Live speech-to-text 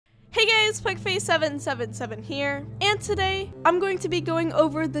guys, PugFam777 here, and today I'm going to be going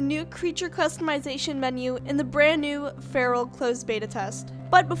over the new creature customization menu in the brand new Fer.al closed beta test.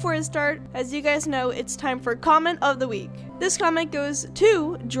 But before I start, as you guys know, it's time for comment of the week. This comment goes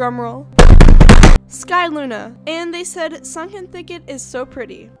to, drumroll, Sky Luna, and they said Sunken Thicket is so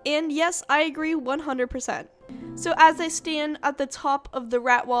pretty. And yes, I agree 100%. So as I stand at the top of the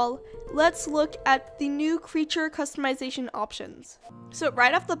rat wall, let's look at the new creature customization options. So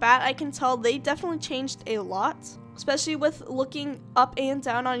right off the bat, I can tell they definitely changed a lot, especially with looking up and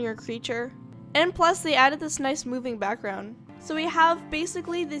down on your creature. And plus they added this nice moving background. So we have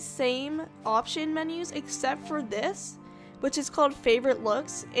basically the same option menus except for this, which is called favorite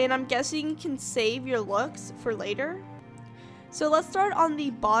looks, and I'm guessing you can save your looks for later. So let's start on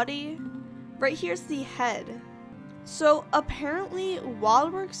the body. Right here's the head. So apparently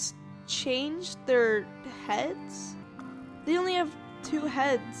WildWorks changed their heads. They only have 2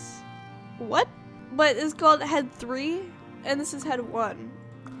 heads. What? But it's called head 3 and this is head 1.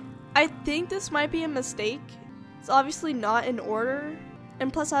 I think this might be a mistake. It's obviously not in order.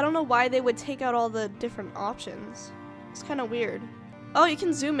 And plus I don't know why they would take out all the different options. It's kind of weird. Oh, you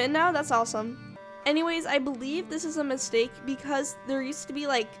can zoom in now? That's awesome. Anyways, I believe this is a mistake because there used to be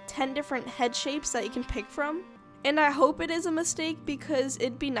like 10 different head shapes that you can pick from. And I hope it is a mistake because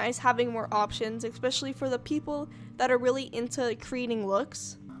it'd be nice having more options, especially for the people that are really into creating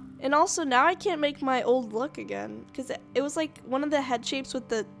looks. And also now I can't make my old look again because it was like one of the head shapes with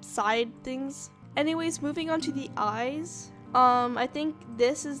the side things. Anyways, moving on to the eyes. I think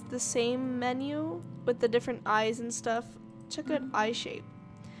this is the same menu with the different eyes and stuff. Check out eye shape.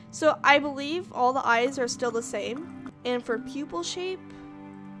 So I believe all the eyes are still the same. And for pupil shape,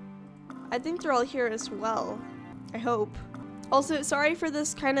 I think they're all here as well. I hope. Also, sorry for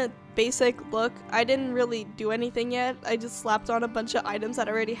this kind of basic look. I didn't really do anything yet. I just slapped on a bunch of items that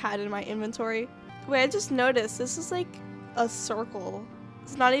I already had in my inventory. Wait, I just noticed this is like a circle.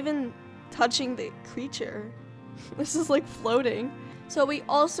 It's not even touching the creature. This is like floating. So we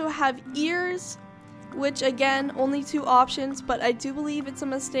also have ears, which again, only 2 options, but I do believe it's a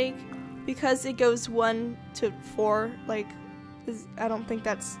mistake because it goes 1 to 4. Like, I don't think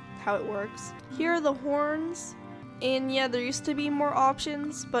that's how it works. Here are the horns. And yeah, there used to be more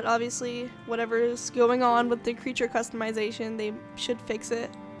options, but obviously whatever is going on with the creature customization, they should fix it.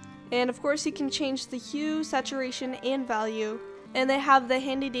 And of course you can change the hue, saturation, and value. And they have the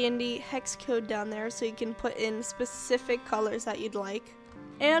handy dandy hex code down there so you can put in specific colors that you'd like.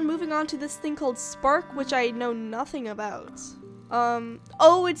 And moving on to this thing called Spark, which I know nothing about.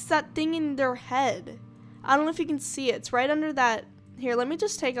 Oh, it's that thing in their head. I don't know if you can see it. It's right under that. Here, let me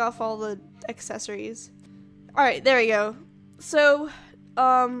just take off all the accessories. Alright, there we go. So,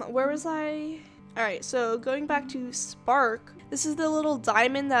 where was I? Alright, so going back to Spark, this is the little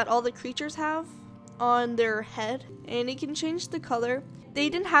diamond that all the creatures have on their head, and you can change the color. They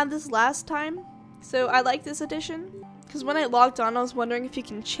didn't have this last time, so I like this addition, because when I logged on, I was wondering if you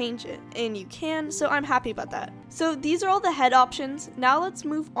can change it, and you can, so I'm happy about that. So these are all the head options. Now let's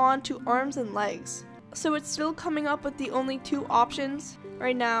move on to arms and legs. So it's still coming up with the only 2 options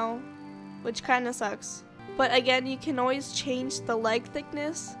right now, which kind of sucks. But again, you can always change the leg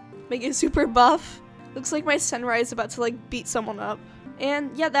thickness, make it super buff. Looks like my Senrai is about to like beat someone up.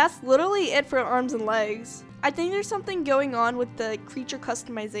 And yeah, that's literally it for arms and legs. I think there's something going on with the creature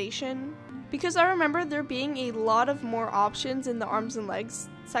customization because I remember there being a lot of more options in the arms and legs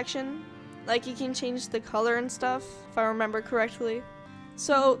section. Like you can change the color and stuff, if I remember correctly.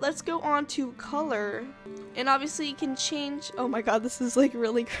 So let's go on to color. And obviously you can change, oh my god, this is like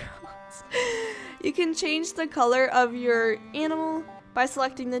really gross. You can change the color of your animal by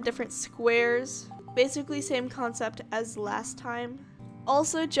selecting the different squares. Basically same concept as last time.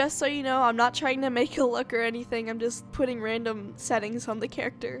 Also, just so you know, I'm not trying to make a look or anything, I'm just putting random settings on the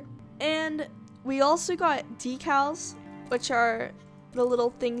character. And we also got decals, which are the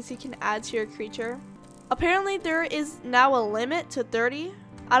little things you can add to your creature. Apparently there is now a limit to 30.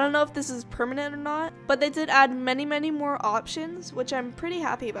 I don't know if this is permanent or not, but they did add many more options, which I'm pretty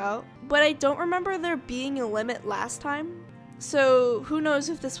happy about. But I don't remember there being a limit last time, so who knows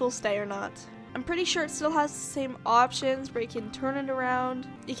if this will stay or not. I'm pretty sure it still has the same options where you can turn it around,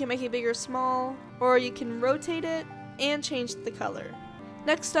 you can make it big or small, or you can rotate it and change the color.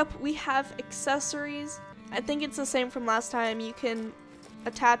 Next up we have accessories. I think it's the same from last time. You can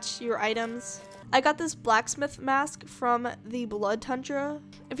attach your items. I got this blacksmith mask from the Blood Tundra.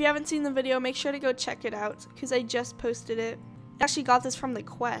 If you haven't seen the video, make sure to go check it out because I just posted it. I actually got this from the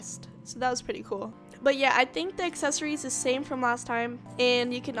quest, so that was pretty cool. But yeah, I think the accessories is the same from last time,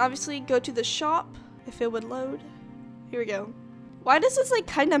 and you can obviously go to the shop if it would load. Here we go. Why does this like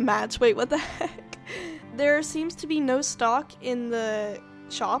kind of match? Wait, what the heck? There seems to be no stock in the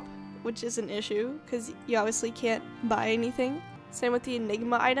shop, which is an issue because you obviously can't buy anything. Same with the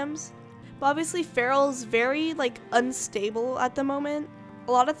Enigma items. But obviously Fer.al's very like unstable at the moment.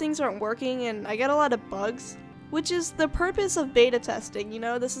 A lot of things aren't working and I get a lot of bugs, which is the purpose of beta testing, you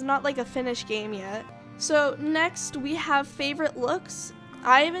know? This is not like a finished game yet. So next we have favorite looks.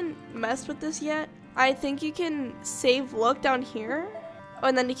 I haven't messed with this yet. I think you can save look down here. Oh,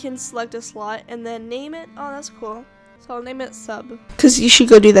 and then you can select a slot and then name it. Oh, that's cool. So I'll name it sub. Because you should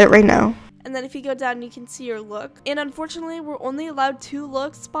go do that right now. And then if you go down, you can see your look. And unfortunately, we're only allowed 2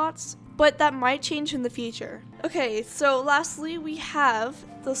 look spots, but that might change in the future. Okay, so lastly, we have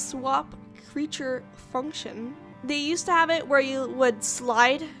the swap creature function. They used to have it where you would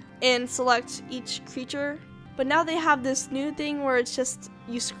slide and select each creature, but now they have this new thing where it's just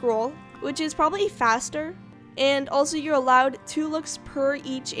you scroll, which is probably faster. And also you're allowed 2 looks per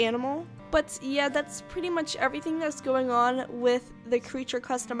each animal. But yeah, that's pretty much everything that's going on with the creature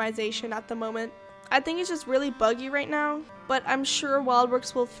customization at the moment. I think it's just really buggy right now, but I'm sure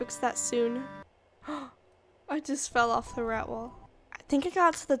WildWorks will fix that soon. I just fell off the rat wall. I think I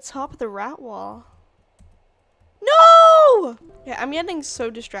got to the top of the rat wall. No! Yeah, I'm getting so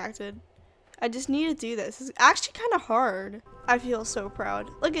distracted. I just need to do this. It's actually kind of hard. I feel so proud.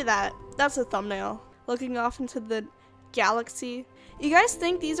 Look at that. That's a thumbnail. Looking off into the galaxy. You guys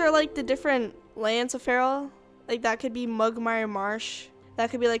think these are like the different lands of Fer.al? Like that could be Mugmire Marsh. That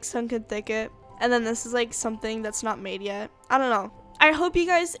could be like Sunken Thicket. And then this is like something that's not made yet. I don't know. I hope you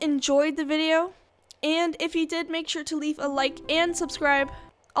guys enjoyed the video. And if you did, make sure to leave a like and subscribe.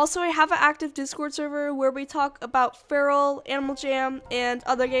 Also, I have an active Discord server where we talk about Fer.al, Animal Jam, and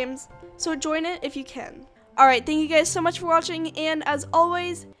other games. So join it if you can. Alright, thank you guys so much for watching. And as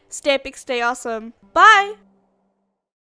always, stay epic, stay awesome. Bye!